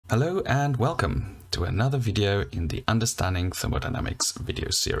Hello and welcome to another video in the Understanding Thermodynamics video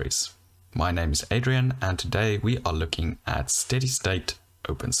series. My name is Adriaan and today we are looking at steady-state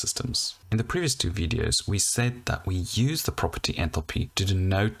open systems. In the previous two videos we said that we use the property enthalpy to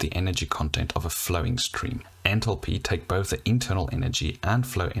denote the energy content of a flowing stream. Enthalpy take both the internal energy and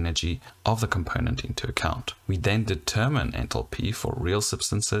flow energy of the component into account. We then determine enthalpy for real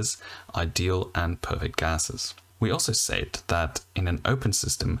substances, ideal and perfect gases. We also said that in an open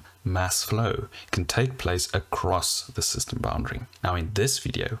system, mass flow can take place across the system boundary. Now in this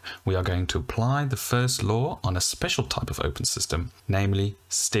video, we are going to apply the first law on a special type of open system, namely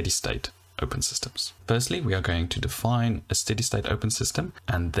steady-state open systems. Firstly, we are going to define a steady-state open system,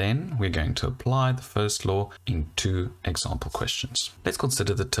 and then we're going to apply the first law in two example questions. Let's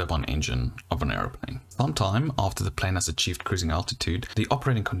consider the turbine engine of an aeroplane. Sometime after the plane has achieved cruising altitude, the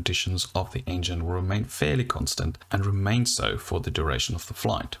operating conditions of the engine will remain fairly constant and remain so for the duration of the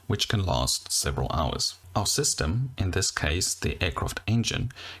flight, which can last several hours. Our system, in this case the aircraft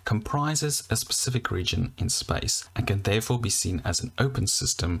engine, comprises a specific region in space and can therefore be seen as an open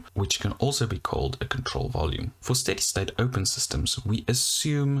system, which can also be called a control volume. For steady-state open systems, we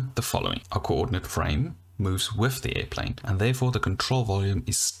assume the following. Our coordinate frame moves with the airplane and therefore the control volume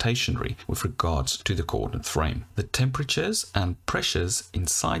is stationary with regards to the coordinate frame. The temperatures and pressures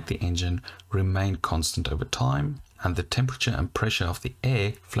inside the engine remain constant over time, and the temperature and pressure of the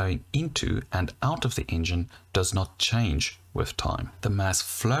air flowing into and out of the engine does not change with time. The mass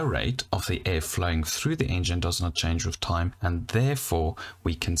flow rate of the air flowing through the engine does not change with time, and therefore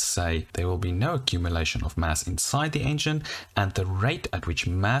we can say there will be no accumulation of mass inside the engine, and the rate at which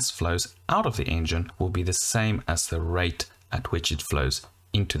mass flows out of the engine will be the same as the rate at which it flows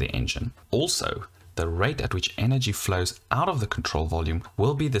into the engine. Also, the rate at which energy flows out of the control volume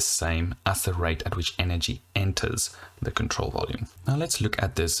will be the same as the rate at which energy enters the control volume. Now let's look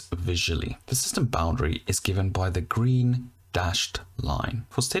at this visually. The system boundary is given by the green dashed line.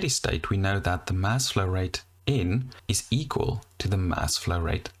 For steady state, we know that the mass flow rate in is equal to the mass flow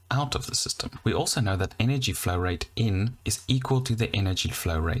rate out of the system. We also know that energy flow rate in is equal to the energy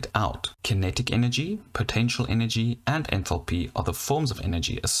flow rate out. Kinetic energy, potential energy, and enthalpy are the forms of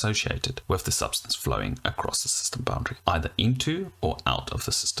energy associated with the substance flowing across the system boundary, either into or out of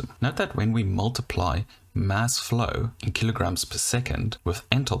the system. Note that when we multiply mass flow in kilograms per second with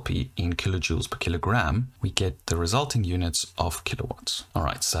enthalpy in kilojoules per kilogram, we get the resulting units of kilowatts.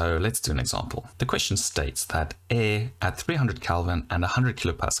 Alright, so let's do an example. The question states that air at 300 Kelvin and 100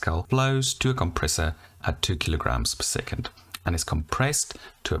 kilopascal flows to a compressor at 2 kilograms per second and is compressed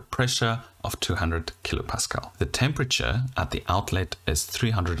to a pressure of 200 kilopascal. The temperature at the outlet is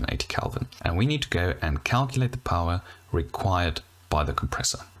 380 Kelvin, and we need to go and calculate the power required by the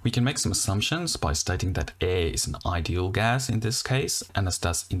compressor. We can make some assumptions by stating that air is an ideal gas in this case and is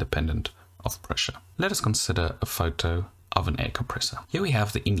thus independent of pressure. Let us consider a photo of an air compressor. Here we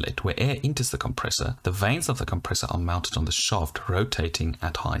have the inlet where air enters the compressor. The vanes of the compressor are mounted on the shaft, rotating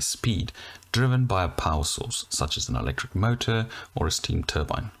at high speed, driven by a power source such as an electric motor or a steam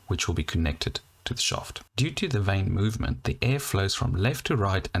turbine, which will be connected to the shaft. Due to the vane movement, the air flows from left to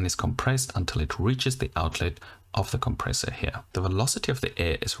right and is compressed until it reaches the outlet of the compressor here. The velocity of the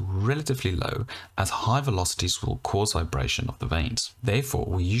air is relatively low, as high velocities will cause vibration of the vanes. Therefore,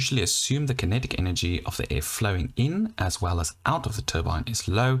 we usually assume the kinetic energy of the air flowing in as well as out of the turbine is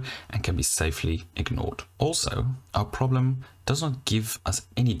low and can be safely ignored. Also, our problem does not give us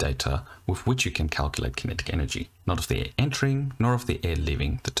any data with which you can calculate kinetic energy, not of the air entering nor of the air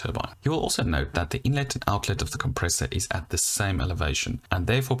leaving the turbine. You will also note that the inlet and outlet of the compressor is at the same elevation, and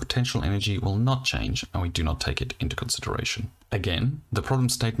therefore potential energy will not change, and we do not take it into consideration. Again, the problem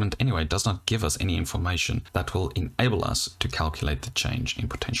statement anyway does not give us any information that will enable us to calculate the change in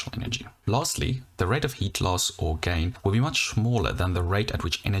potential energy. Lastly, the rate of heat loss or gain will be much smaller than the rate at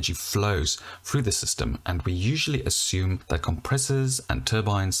which energy flows through the system, and we usually assume that compressors and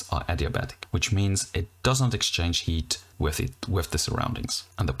turbines are adiabatic, which means it does not exchange heat with the surroundings.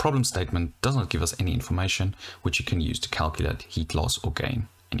 And the problem statement does not give us any information which you can use to calculate heat loss or gain.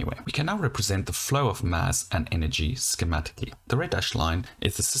 Anyway, we can now represent the flow of mass and energy schematically. The red dashed line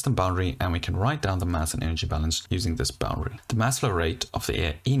is the system boundary, and we can write down the mass and energy balance using this boundary. The mass flow rate of the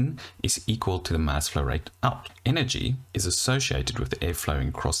air in is equal to the mass flow rate out. Energy is associated with the air flowing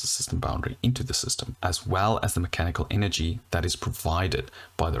across the system boundary into the system, as well as the mechanical energy that is provided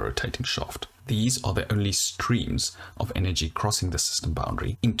by the rotating shaft. These are the only streams of energy crossing the system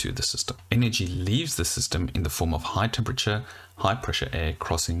boundary into the system. Energy leaves the system in the form of high temperature, high pressure air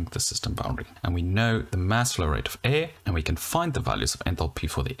crossing the system boundary. And we know the mass flow rate of air, and we can find the values of enthalpy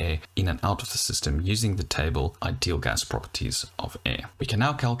for the air in and out of the system using the table ideal gas properties of air. We can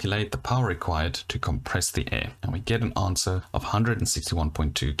now calculate the power required to compress the air, and we get an answer of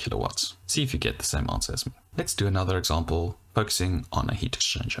 161.2 kilowatts. See if you get the same answer as me. Let's do another example focusing on a heat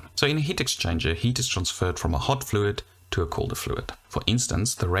exchanger. So in a heat exchanger, heat is transferred from a hot fluid to a colder fluid. For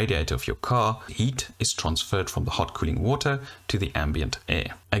instance, the radiator of your car, heat is transferred from the hot cooling water to the ambient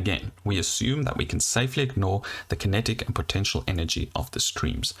air. Again, we assume that we can safely ignore the kinetic and potential energy of the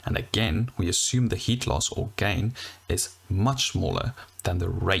streams. And again, we assume the heat loss or gain is much smaller than the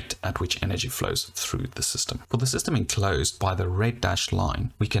rate at which energy flows through the system. For the system enclosed by the red dashed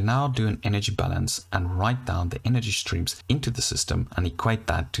line, we can now do an energy balance and write down the energy streams into the system and equate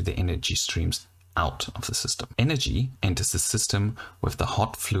that to the energy streams out of the system. Energy enters the system with the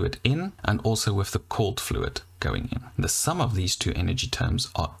hot fluid in and also with the cold fluid going in. The sum of these two energy terms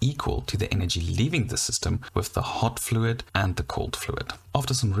are equal to the energy leaving the system with the hot fluid and the cold fluid.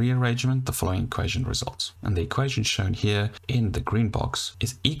 After some rearrangement, the following equation results. And the equation shown here in the green box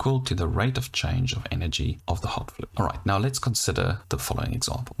is equal to the rate of change of energy of the hot fluid. All right, now let's consider the following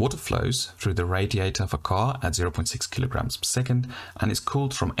example. Water flows through the radiator of a car at 0.6 kilograms per second and is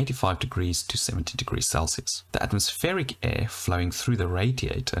cooled from 85 degrees to 70 degrees Celsius. The atmospheric air flowing through the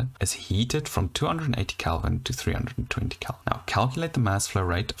radiator is heated from 280 Kelvin to 320 Kelvin. Now calculate the mass flow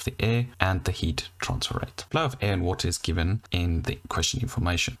rate of the air and the heat transfer rate. Flow of air and water is given in the question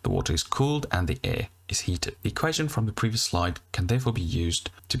information. The water is cooled and the air is heated. The equation from the previous slide can therefore be used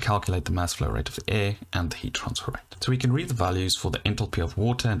to calculate the mass flow rate of the air and the heat transfer rate. So we can read the values for the enthalpy of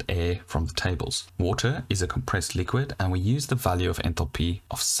water and air from the tables. Water is a compressed liquid, and we use the value of enthalpy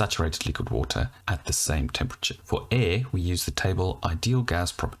of saturated liquid water at the same temperature. For air, we use the table ideal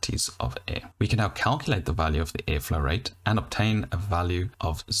gas properties of air. We can now calculate the value of the airflow rate and obtain a value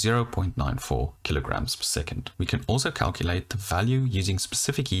of 0.94 kilograms per second. We can also calculate the value using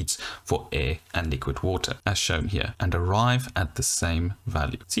specific heats for air and liquid water, as shown here, and arrive at the same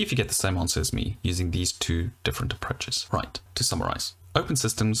value. See if you get the same answer as me using these two different approaches. Right, to summarize. Open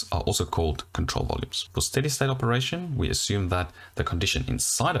systems are also called control volumes. For steady state operation, we assume that the condition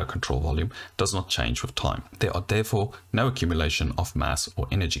inside our control volume does not change with time. There are therefore no accumulation of mass or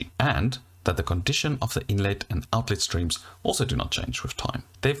energy, and that the condition of the inlet and outlet streams also do not change with time.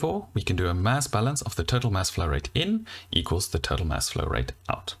 Therefore, we can do a mass balance of the total mass flow rate in equals the total mass flow rate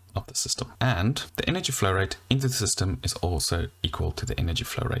out of the system. And the energy flow rate into the system is also equal to the energy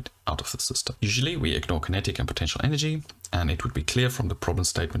flow rate out of the system. Usually we ignore kinetic and potential energy, and it would be clear from the problem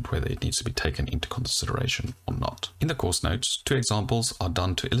statement whether it needs to be taken into consideration or not. In the course notes, 2 examples are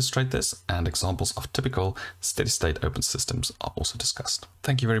done to illustrate this, and examples of typical steady-state open systems are also discussed.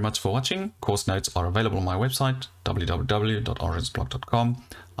 Thank you very much for watching. Course notes are available on my website, www.origensblog.com.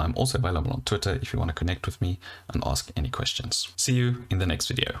 I'm also available on Twitter if you want to connect with me and ask any questions. See you in the next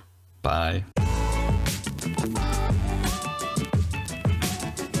video. Bye.